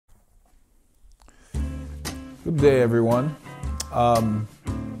Good day, everyone. I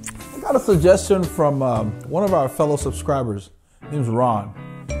got a suggestion from one of our fellow subscribers. His name's Ron,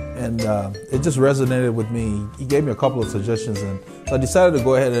 and it just resonated with me. He gave me a couple of suggestions, and so I decided to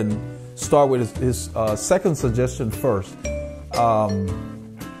go ahead and start with his second suggestion first.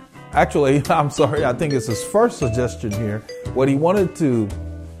 Actually, I'm sorry, I think it's his first suggestion here. What he wanted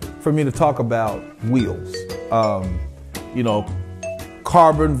for me to talk about wheels.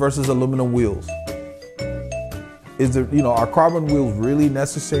 Carbon versus aluminum wheels. Are carbon wheels really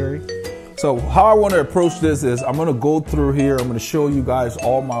necessary? So how I want to approach this is I'm going to go through here. I'm going to show you guys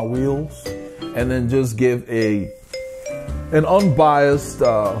all my wheels and then just give an unbiased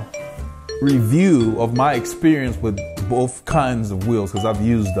review of my experience with both kinds of wheels because I've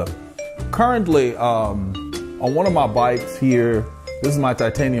used them. Currently, on one of my bikes here, this is my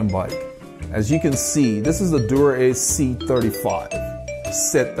titanium bike. As you can see, this is the Dura-Ace C35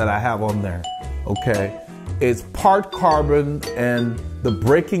 set that I have on there. Okay. It's part carbon and the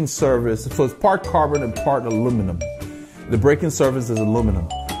braking surface, so it's part carbon and part aluminum. The braking surface is aluminum.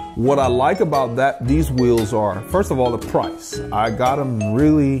 What I like about these wheels are, first of all, the price. I got them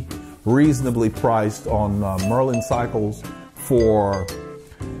really reasonably priced on Merlin Cycles for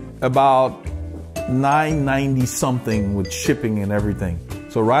about $9.90 something with shipping and everything.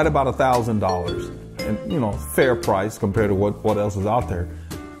 So right about $1,000, and fair price compared to what else is out there.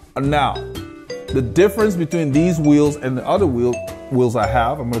 Now, the difference between these wheels and the other wheels I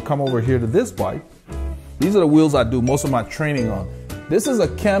have, I'm going to come over here to this bike. These are the wheels I do most of my training on. This is a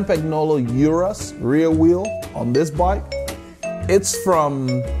Campagnolo Urus rear wheel on this bike. It's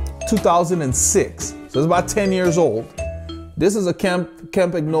from 2006, so it's about 10 years old. This is a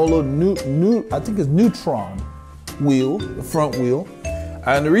Campagnolo I think it's Neutron wheel, the front wheel.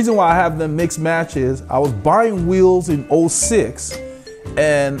 And the reason why I have them mixed match is I was buying wheels in 06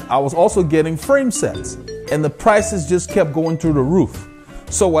 and I was also getting frame sets and the prices just kept going through the roof.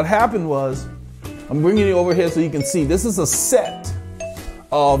 So what happened was, I'm bringing it over here so you can see, this is a set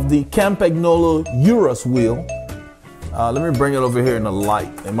of the Campagnolo Urus wheel. Let me bring it over here in the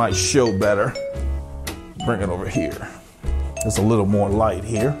light. It might show better. Bring it over here. It's a little more light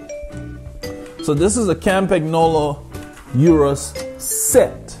here. So this is a Campagnolo Urus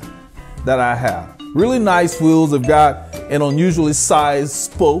set that I have. Really nice wheels. They've got an unusually sized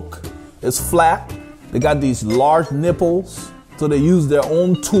spoke. It's flat. They got these large nipples, so they use their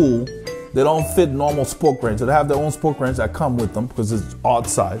own tool. They don't fit normal spoke wrench. So they have their own spoke wrench that come with them because it's odd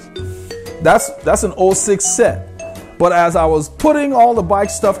size. That's an 06 set. But as I was putting all the bike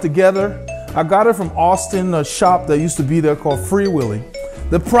stuff together, I got it from Austin, a shop that used to be there called Freewheeling.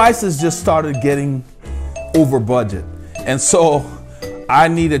 The prices just started getting over budget. And so I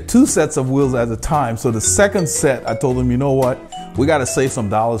needed 2 sets of wheels at a time. So the second set, I told them, you know what? We got to save some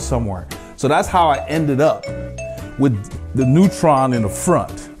dollars somewhere. So that's how I ended up with the Neutron in the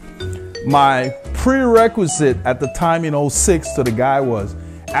front. My prerequisite at the time in 06 to the guy was,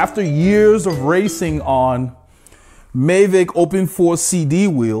 after years of racing on Mavic Open 4 CD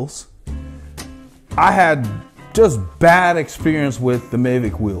wheels, I had just bad experience with the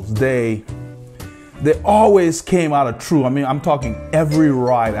Mavic wheels. They always came out of true. I mean, I'm talking every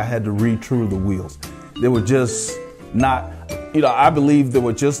ride I had to re-true the wheels. They were just not, I believe they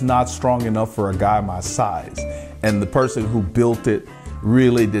were just not strong enough for a guy my size. And the person who built it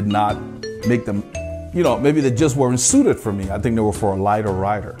really did not make them, maybe they just weren't suited for me. I think they were for a lighter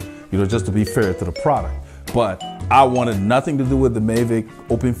rider, just to be fair to the product. But I wanted nothing to do with the Mavic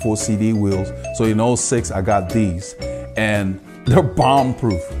Open 4 CD wheels. So in 06, I got these. And they're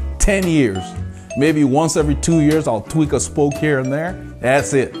bomb-proof. 10 years. Maybe once every 2 years, I'll tweak a spoke here and there.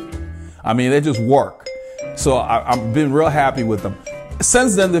 That's it. I mean, they just work. So I've been real happy with them.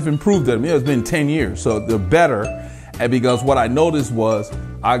 Since then, they've improved them. It's been 10 years, so they're better. And because what I noticed was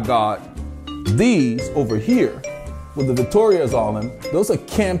I got these over here with the Vittorias on them. Those are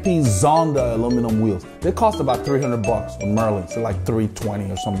Campy Zonda aluminum wheels. They cost about $300 on Merlin. So like $320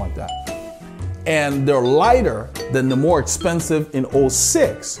 or something like that. And they're lighter than the more expensive in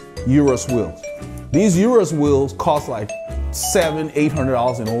 06 Urus wheels. These Urus wheels cost like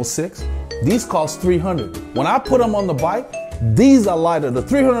 $700-800 in 06. These cost $300. When I put them on the bike, these are lighter. The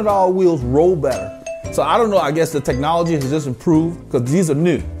 $300 wheels roll better. So I don't know, I guess the technology has just improved because these are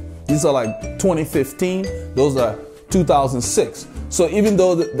new. These are like 2015. Those are 2006. So even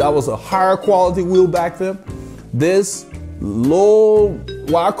though that was a higher quality wheel back then, this low,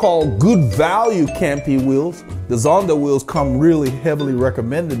 what I call good value Campy wheels, the Zonda wheels come really heavily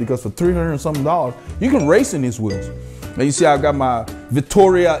recommended because for $300 and something, you can race in these wheels. And you see I've got my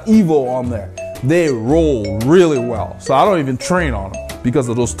Vittoria Evo on there. They roll really well. So I don't even train on them because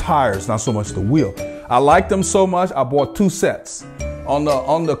of those tires, not so much the wheel. I like them so much, I bought 2 sets. On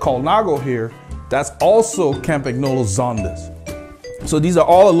the Colnago here, that's also Campagnolo Zondas. So these are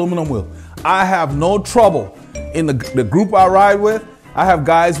all aluminum wheels. I have no trouble in the group I ride with. I have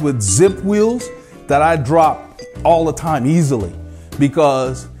guys with zip wheels that I drop all the time easily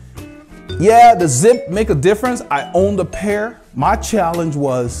because, yeah, the zip make a difference. I owned a pair. My challenge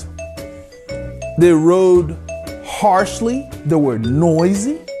was they rode harshly. They were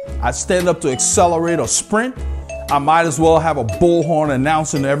noisy. I stand up to accelerate or sprint. I might as well have a bullhorn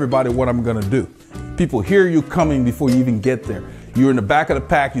announcing to everybody what I'm going to do. People hear you coming before you even get there. You're in the back of the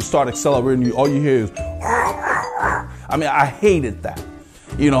pack. You start accelerating. All you hear is, I mean, I hated that,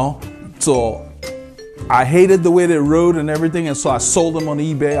 you know. So I hated the way they rode and everything. And so I sold them on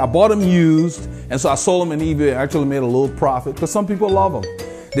eBay. I bought them used. And so I sold them on eBay. I actually made a little profit because some people love them.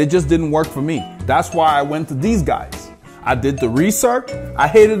 They just didn't work for me. That's why I went to these guys. I did the research. I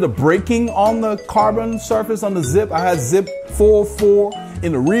hated the braking on the carbon surface on the zip. I had zip 404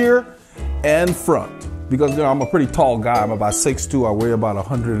 in the rear and front because, you know, I'm a pretty tall guy. I'm about 6'2". I weigh about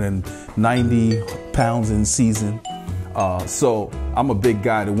 190 pounds in season. So I'm a big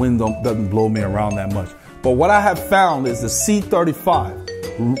guy. The wind doesn't blow me around that much. But what I have found is the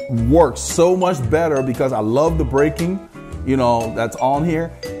C35 works so much better because I love the braking, you know, that's on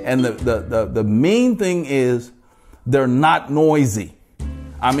here. And the main thing is they're not noisy.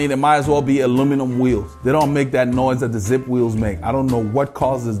 I mean, it might as well be aluminum wheels. They don't make that noise that the zip wheels make. I don't know what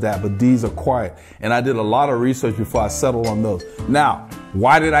causes that, but these are quiet. And I did a lot of research before I settled on those. Now,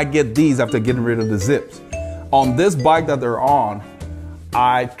 why did I get these after getting rid of the zips? On this bike that they're on,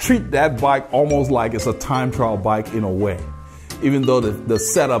 I treat that bike almost like it's a time trial bike in a way. Even though the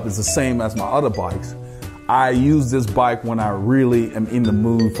setup is the same as my other bikes, I use this bike when I really am in the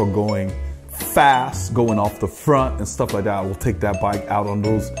mood for going fast, going off the front and stuff like that. I will take that bike out on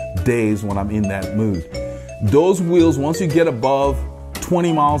those days when I'm in that mood. Those wheels, once you get above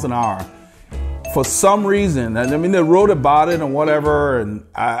 20 miles an hour, for some reason, and I mean, they wrote about it and whatever, and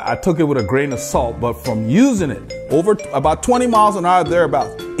I took it with a grain of salt, but from using it over about 20 miles an hour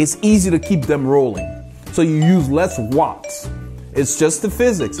thereabouts, it's easy to keep them rolling. So you use less watts. It's just the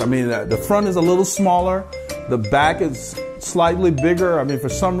physics. I mean, the front is a little smaller. The back is slightly bigger. I mean, for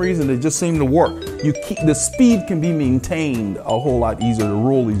some reason, they just seem to work. The speed can be maintained a whole lot easier, to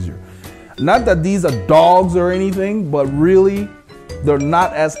roll easier. Not that these are dogs or anything, but really, they're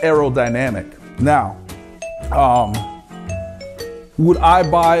not as aerodynamic. Now, would I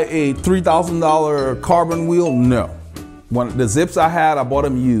buy a $3,000 carbon wheel? No. When the zips I had, I bought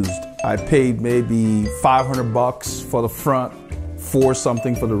them used. I paid maybe $500 for the front, $4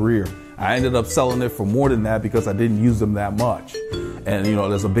 something for the rear. I ended up selling it for more than that because I didn't use them that much. And, you know,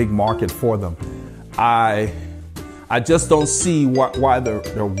 there's a big market for them. I just don't see why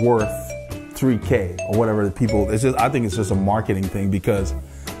they're worth $3K or whatever the people. It's just, I think it's just a marketing thing because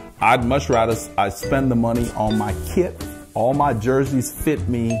I'd much rather I spend the money on my kit. All my jerseys fit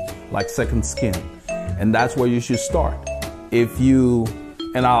me like second skin. And that's where you should start. If you,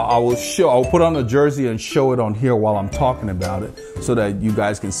 and I'll put on a jersey and show it on here while I'm talking about it so that you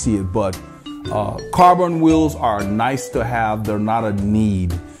guys can see it. But carbon wheels are nice to have. They're not a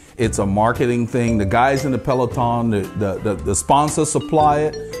need. It's a marketing thing. The guys in the peloton, the sponsors supply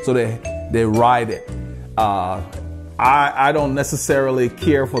it, so they ride it. I don't necessarily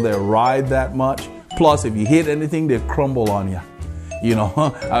care for their ride that much. Plus, if you hit anything, they crumble on you. You know,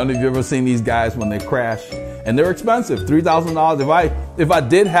 I don't know if you've ever seen these guys when they crash. And they're expensive, $3,000. If I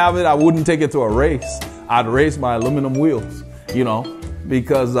did have it, I wouldn't take it to a race. I'd race my aluminum wheels, you know,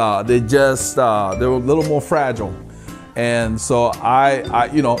 because they're a little more fragile. And so I,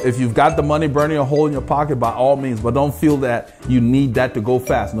 you know, if you've got the money burning a hole in your pocket, by all means, but don't feel that you need that to go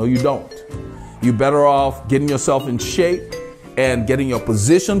fast. No, you don't. You're better off getting yourself in shape and getting your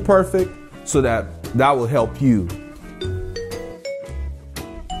position perfect so that will help you.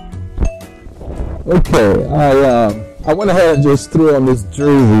 Okay, I went ahead and just threw on this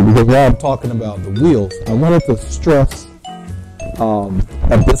jersey because while I'm talking about the wheels, I wanted to stress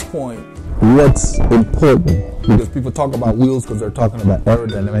at this point what's important, because people talk about wheels because they're talking about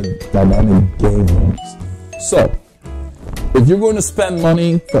aerodynamic gains. So, if you're going to spend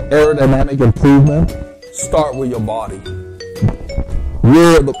money for aerodynamic improvement, start with your body.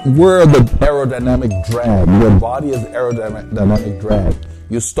 Where the aerodynamic drag? Your body is the aerodynamic drag.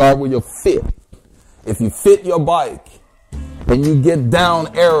 You start with your fit. If you fit your bike and you get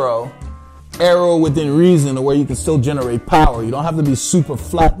down aero within reason, to where you can still generate power. You don't have to be super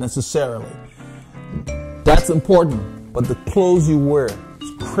flat necessarily. That's important, but the clothes you wear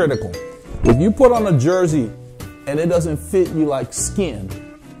is critical. If you put on a jersey and it doesn't fit you like skin,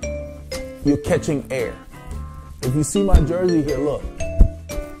 you're catching air. If you see my jersey here, look.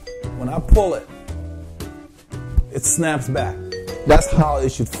 When I pull it, it snaps back. That's how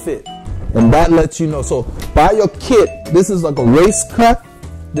it should fit. And that lets you know. So buy your kit. This is like a race cut.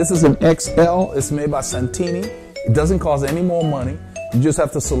 This is an XL. It's made by Santini. It doesn't cost any more money. You just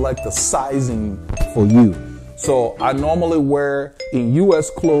have to select the sizing for you. So I normally wear in US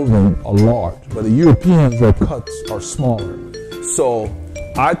clothing a large, but the Europeans, their cuts are smaller. So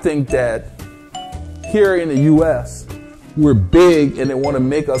I think that here in the US, we're big and they want to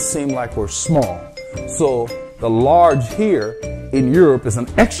make us seem like we're small. So the large here in Europe is an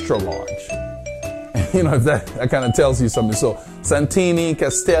extra large. You know, if that kind of tells you something. So Santini,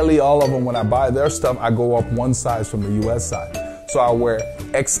 Castelli, all of them, when I buy their stuff, I go up one size from the US side. So I wear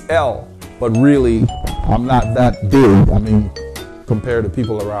XL, but really I'm not that big. I mean, compared to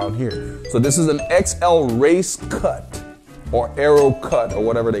people around here. So this is an XL race cut or arrow cut or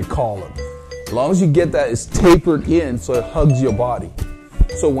whatever they call it. As long as you get that, it's tapered in so it hugs your body.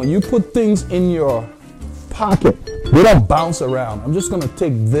 So when you put things in your pocket, they don't bounce around. I'm just going to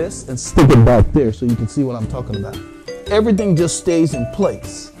take this and stick it back there so you can see what I'm talking about. Everything just stays in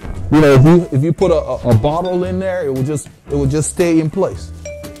place. You know, if you put a bottle in there, it will just stay in place.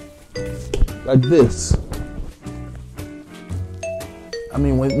 Like this. I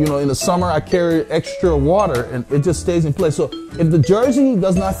mean, when, you know, in the summer I carry extra water and it just stays in place. So if the jersey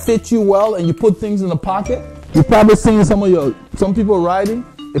does not fit you well and you put things in the pocket, you've probably seen some people riding,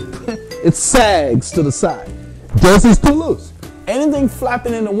 it sags to the side. Jersey's too loose. Anything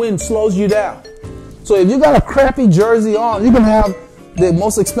flapping in the wind slows you down. So if you got a crappy jersey on, you can have the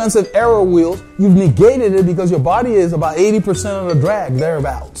most expensive Aero wheels. You've negated it because your body is about 80% of the drag,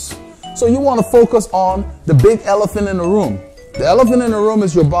 thereabouts. So you want to focus on the big elephant in the room. The elephant in the room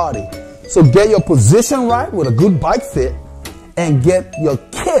is your body. So get your position right with a good bike fit and get your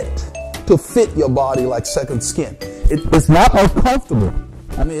kit to fit your body like second skin. It's not uncomfortable.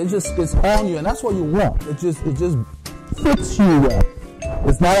 I mean, it's on you, and that's what you want. It just fits you well.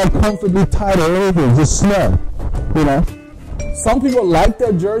 It's not uncomfortably tight or anything, it's just snug, you know. Some people like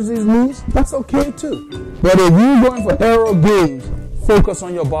their jerseys loose. That's okay too. But if you're going for aero games, focus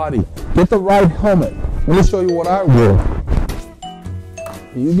on your body. Get the right helmet. Let me show you what I wear.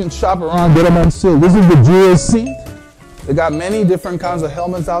 You can shop around, get them on sale. This is the GSC. They got many different kinds of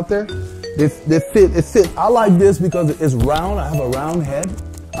helmets out there. They fit. I like this because it's round. I have a round head.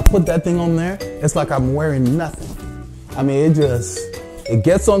 I put that thing on there. It's like I'm wearing nothing. I mean, it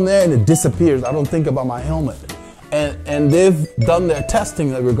gets on there and it disappears. I don't think about my helmet. And they've done their testing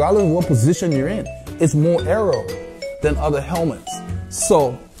that regardless of what position you're in, it's more aero than other helmets.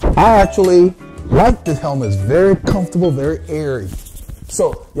 So I actually like this helmet. It's very comfortable, very airy.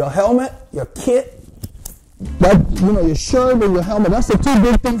 So your helmet, your kit, your shirt and your helmet, that's the two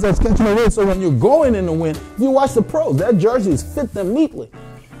big things that's catching the wind. So when you're going in the wind, if you watch the pros, their jerseys fit them neatly.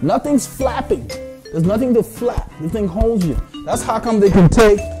 Nothing's flapping. There's nothing to flap. The thing holds you. That's how come they can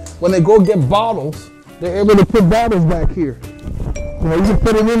take, when they go get bottles, they're able to put bottles back here. You know, you can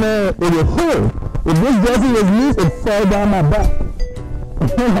put it in there with your hood. If this jersey was loose, it'd fall down my back.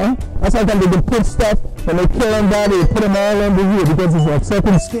 That's how come they can put stuff, when they kill somebody, they put them all under here because it's like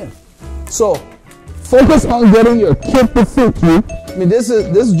second skin. So focus on getting your kit to fit you. I mean, this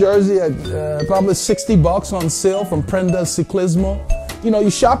jersey at probably $60 on sale from Prenda Ciclismo. You know,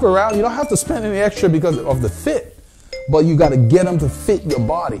 you shop around, you don't have to spend any extra because of the fit, but you got to get them to fit your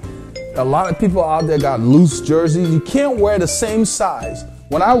body. A lot of people out there got loose jerseys. You can't wear the same size.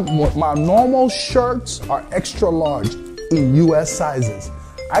 My normal shirts are extra large in US sizes.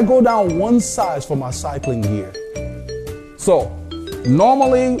 I go down one size for my cycling gear. So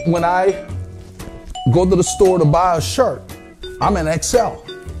normally when I go to the store to buy a shirt, I'm an XL.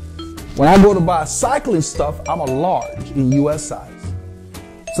 When I go to buy cycling stuff, I'm a large in US size.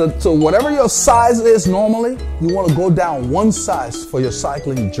 So whatever your size is normally, you want to go down one size for your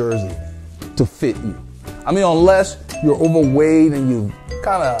cycling jersey to fit you. I mean, unless you're overweight and you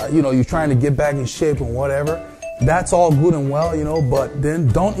kind of, you're trying to get back in shape and whatever, that's all good and well, but then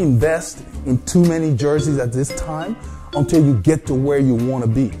don't invest in too many jerseys at this time until you get to where you want to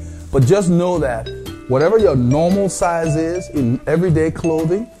be. But just know that whatever your normal size is in everyday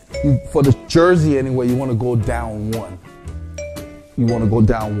clothing, for the jersey anyway, you want to go down one. You want to go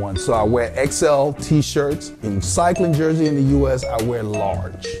down one. So I wear XL t-shirts. In cycling jersey in the US, I wear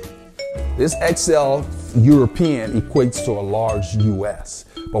large. This XL European equates to a large US.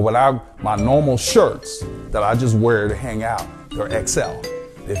 But my normal shirts that I just wear to hang out, they're XL.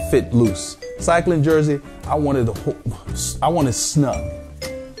 They fit loose. Cycling jersey, I want it snug.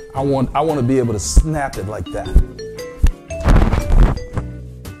 I want to be able to snap it like that.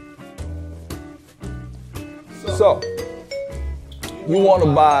 So, you want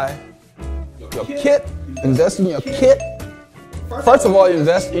to buy your kit, invest in your kit. First of all,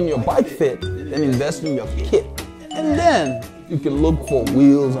 invest in your bike fit, then invest in your kit. And then you can look for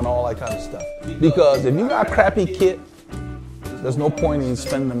wheels and all that kind of stuff. Because if you got a crappy kit, there's no point in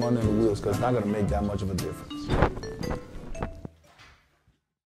spending the money on the wheels because it's not going to make that much of a difference.